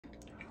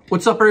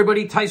What's up,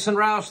 everybody? Tyson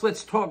Rouse.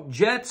 Let's talk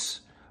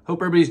Jets.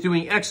 Hope everybody's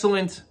doing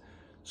excellent.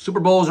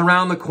 Super Bowl is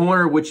around the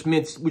corner, which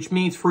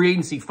means free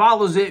agency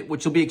follows it,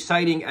 which will be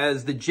exciting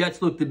as the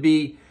Jets look to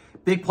be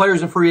big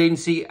players in free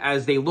agency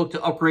as they look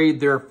to upgrade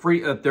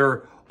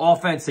their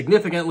offense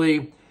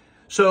significantly.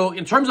 So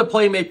in terms of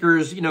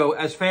playmakers, you know,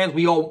 as fans,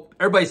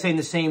 everybody's saying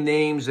the same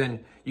names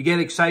and you get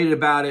excited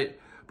about it,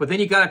 but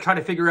then you got to try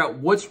to figure out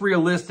what's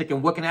realistic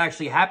and what can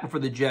actually happen for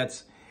the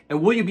Jets,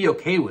 and will you be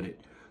okay with it?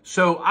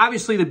 So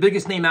obviously the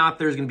biggest name out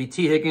there is going to be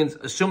T. Higgins,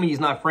 assuming he's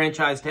not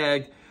franchise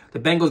tagged. The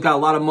Bengals got a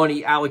lot of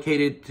money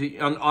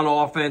allocated on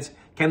offense.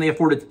 Can they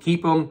afford to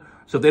keep him?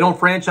 So if they don't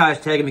franchise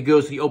tag him, he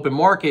goes to the open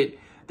market.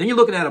 Then you're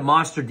looking at a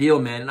monster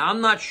deal, man. And I'm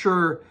not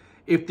sure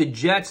if the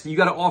Jets, you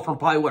got to offer him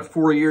probably,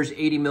 4 years,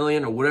 $80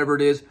 million or whatever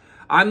it is.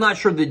 I'm not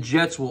sure the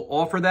Jets will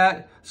offer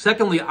that.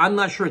 Secondly, I'm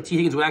not sure if T.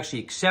 Higgins would actually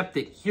accept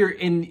it here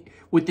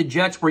with the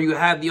Jets, where you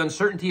have the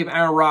uncertainty of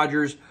Aaron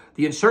Rodgers,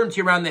 the uncertainty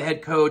around the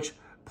head coach,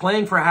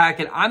 playing for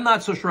Hackett. I'm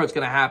not so sure it's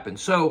going to happen.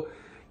 So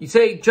you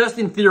say, just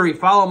in theory,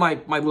 follow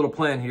my little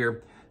plan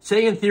here.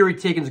 Say in theory,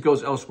 T. Higgins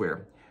goes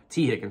elsewhere.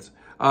 T. Higgins.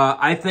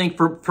 I think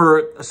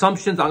for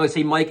assumptions, I'm going to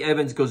say Mike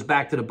Evans goes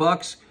back to the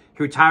Bucs.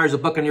 He retires a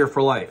Buccaneer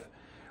for life.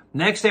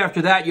 Next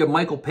after that, you have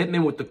Michael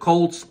Pittman with the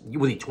Colts.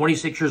 Was he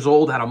 26 years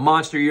old? Had a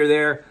monster year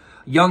there.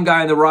 Young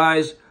guy in the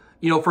rise.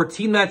 You know, for a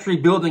team that's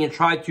rebuilding and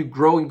try to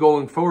grow and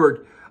going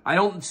forward, I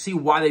don't see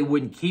why they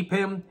wouldn't keep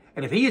him.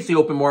 And if he hits the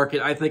open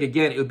market, I think,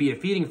 again, it would be a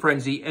feeding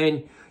frenzy.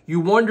 And you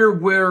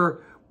wonder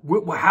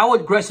how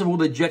aggressive will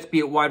the Jets be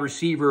at wide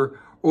receiver,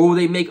 or will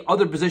they make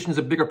other positions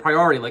a bigger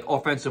priority, like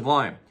offensive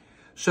line?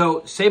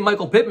 So say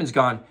Michael Pittman's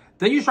gone.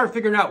 Then you start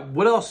figuring out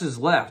what else is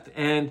left.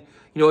 And,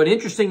 you know, an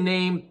interesting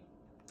name,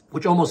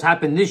 which almost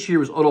happened this year,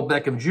 was Odell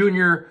Beckham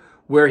Jr.,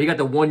 where he got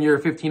the 1 year,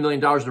 $15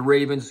 million to the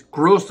Ravens,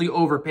 grossly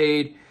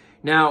overpaid.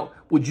 Now,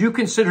 would you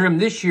consider him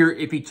this year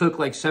if he took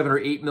like $7 or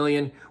 $8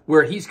 million,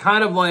 where he's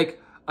kind of like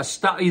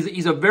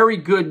he's a very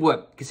good,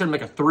 consider him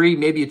like a 3,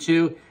 maybe a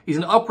 2. He's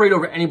an upgrade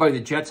over anybody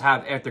the Jets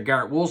have after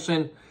Garrett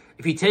Wilson.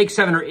 If he takes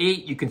 7 or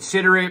 8, you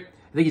consider it.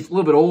 I think he's a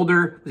little bit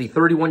older. Is he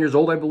 31 years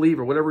old, I believe,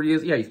 or whatever he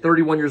is? Yeah, he's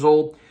 31 years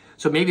old.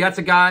 So maybe that's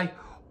a guy.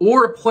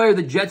 Or a player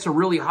the Jets are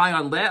really high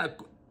on,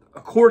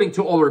 according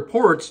to all the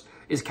reports,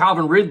 is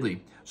Calvin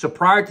Ridley. So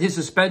prior to his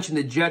suspension,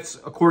 the Jets,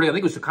 according, I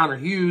think it was to Connor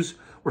Hughes,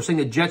 were saying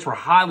the Jets were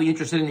highly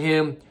interested in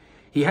him.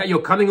 He had,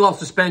 coming off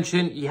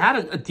suspension, he had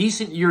a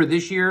decent year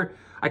this year.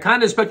 I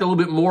kind of expect a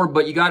little bit more,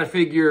 but you got to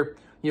figure,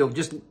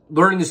 just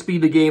learning the speed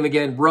of the game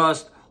again,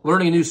 rust,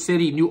 learning a new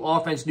city, new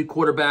offense, new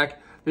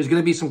quarterback. There's going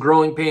to be some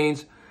growing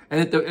pains.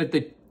 And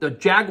if the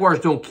Jaguars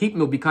don't keep him,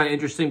 it'll be kind of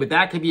interesting. But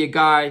that could be a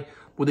guy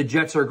where the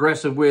Jets are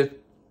aggressive with.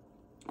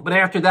 But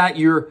after that,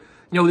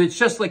 it's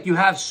just like you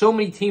have so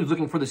many teams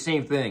looking for the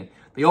same thing.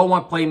 They all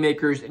want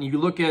playmakers. And you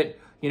look at,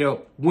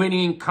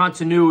 winning,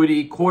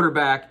 continuity,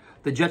 quarterback,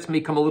 the Jets may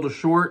come a little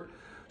short.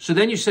 So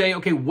then you say,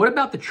 okay, what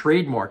about the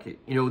trade market?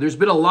 There's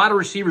been a lot of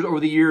receivers over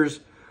the years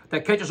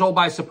that catch us all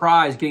by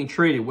surprise getting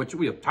traded. Which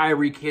we have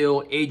Tyreek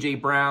Hill, A.J.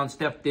 Brown,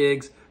 Steph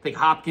Diggs, I think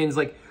Hopkins,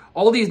 like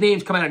all these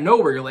names come out of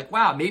nowhere. You're like,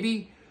 wow,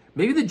 maybe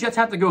the Jets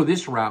have to go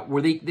this route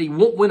where they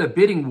won't win a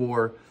bidding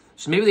war.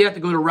 So maybe they have to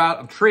go the route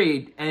of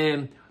trade.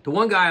 And the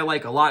one guy I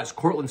like a lot is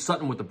Courtland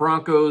Sutton with the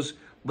Broncos.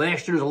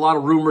 Last year, there's a lot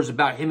of rumors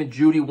about him and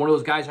Judy. One of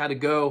those guys had to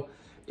go.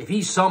 If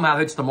he somehow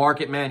hits the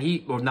market, man,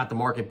 not the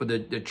market, but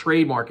the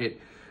trade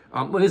market,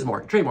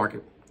 trade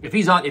market. If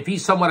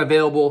he's somewhat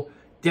available,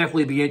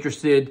 definitely be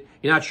interested.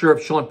 You're not sure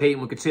if Sean Payton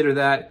would consider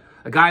that.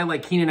 A guy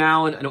like Keenan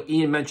Allen, I know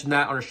Ian mentioned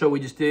that on a show we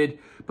just did,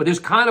 but there's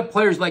kind of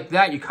players like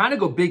that. You kind of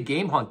go big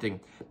game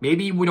hunting.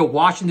 Maybe,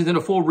 Washington's in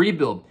a full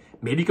rebuild.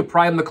 Maybe you could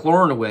pry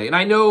McLaurin away. And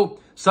I know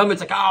some of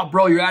it's like, oh,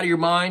 bro, you're out of your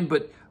mind,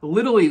 but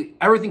literally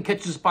everything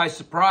catches us by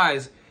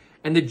surprise.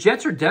 And the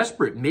Jets are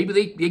desperate.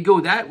 Maybe they go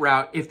that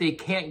route if they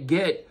can't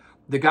get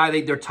the guy,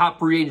 their top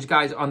free agent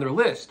guys on their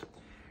list.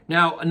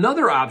 Now,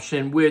 another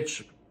option,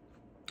 which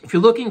if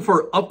you're looking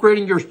for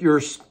upgrading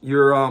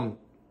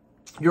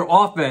your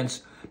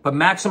offense, but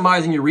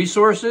maximizing your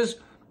resources,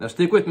 now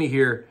stick with me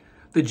here,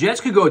 the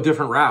Jets could go a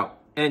different route.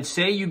 And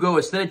say you go,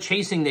 instead of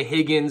chasing the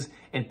Higgins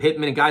and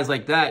Pittman and guys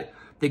like that,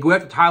 they go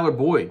after Tyler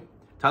Boyd.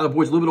 Tyler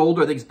Boyd's a little bit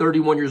older. I think he's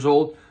 31 years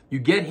old. You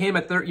get him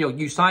at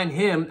you sign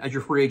him as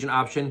your free agent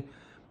option.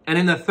 And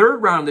in the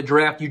third round of the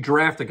draft, you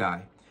draft a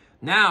guy.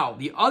 Now,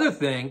 the other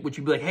thing, which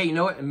you'd be like, hey, you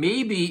know what?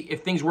 Maybe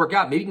if things work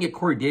out, maybe you can get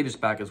Corey Davis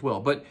back as well.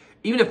 But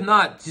even if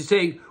not, to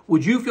say,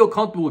 would you feel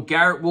comfortable with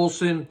Garrett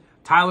Wilson,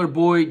 Tyler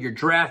Boyd, your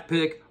draft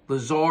pick,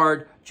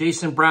 Lazard,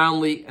 Jason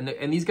Brownlee,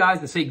 and these guys,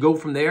 and say go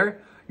from there?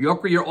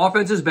 Your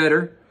offense is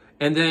better,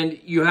 and then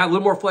you have a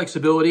little more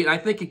flexibility. And I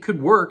think it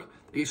could work,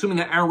 assuming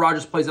that Aaron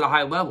Rodgers plays at a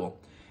high level.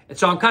 And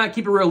so I'm kind of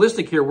keeping it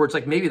realistic here, where it's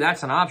like maybe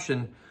that's an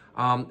option.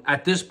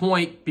 At this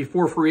point,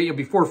 before free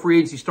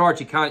agency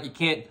starts, you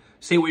can't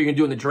say what you're going to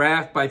do in the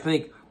draft, but I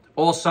think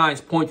all signs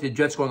point to the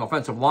Jets going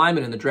offensive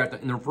lineman in the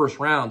draft in the first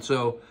round.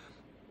 So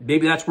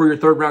maybe that's where your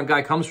third round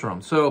guy comes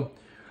from. So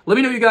let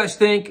me know what you guys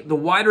think. The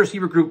wide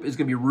receiver group is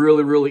going to be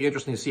really, really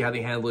interesting to see how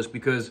they handle this,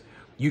 because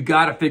you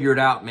got to figure it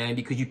out, man,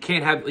 because you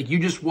can't have, like, you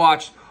just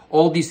watched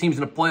all these teams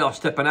in the playoffs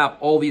stepping out,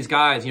 all these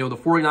guys. You know, the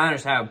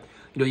 49ers have,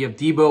 you know, you have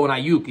Debo and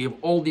Ayuk, you have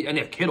and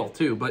they have Kittle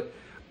too. But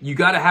you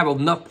got to have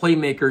enough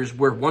playmakers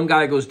where if one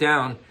guy goes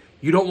down,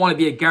 you don't want to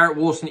be a Garrett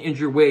Wilson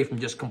injury away from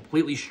just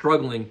completely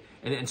struggling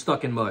and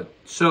stuck in mud.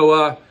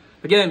 So,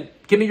 again,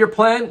 give me your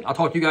plan. I'll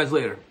talk to you guys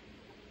later.